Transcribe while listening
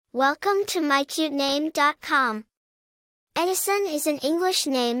Welcome to mycutename.com. Edison is an English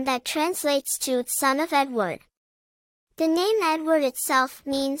name that translates to son of Edward. The name Edward itself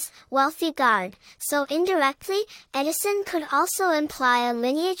means wealthy guard, so indirectly, Edison could also imply a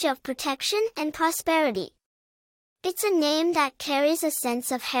lineage of protection and prosperity. It's a name that carries a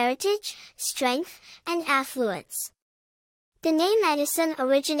sense of heritage, strength, and affluence. The name Edison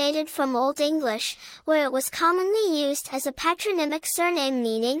originated from Old English, where it was commonly used as a patronymic surname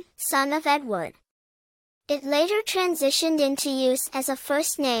meaning, son of Edward. It later transitioned into use as a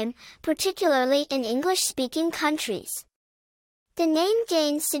first name, particularly in English-speaking countries. The name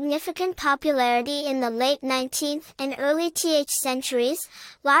gained significant popularity in the late 19th and early 20th centuries,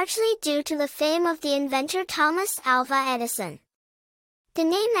 largely due to the fame of the inventor Thomas Alva Edison. The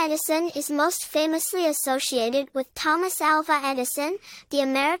name Edison is most famously associated with Thomas Alva Edison, the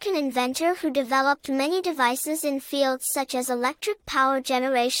American inventor who developed many devices in fields such as electric power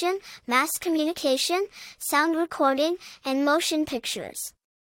generation, mass communication, sound recording, and motion pictures.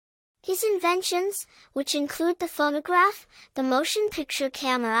 His inventions, which include the phonograph, the motion picture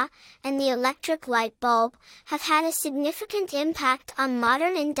camera, and the electric light bulb, have had a significant impact on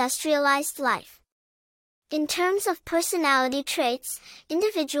modern industrialized life. In terms of personality traits,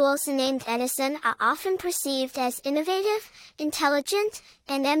 individuals named Edison are often perceived as innovative, intelligent,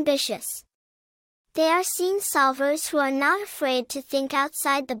 and ambitious. They are seen solvers who are not afraid to think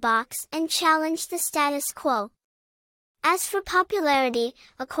outside the box and challenge the status quo. As for popularity,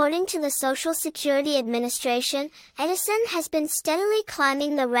 according to the Social Security Administration, Edison has been steadily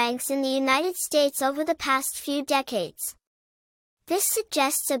climbing the ranks in the United States over the past few decades. This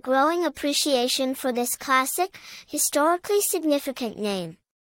suggests a growing appreciation for this classic, historically significant name.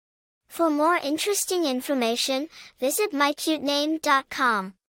 For more interesting information, visit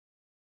mycutename.com.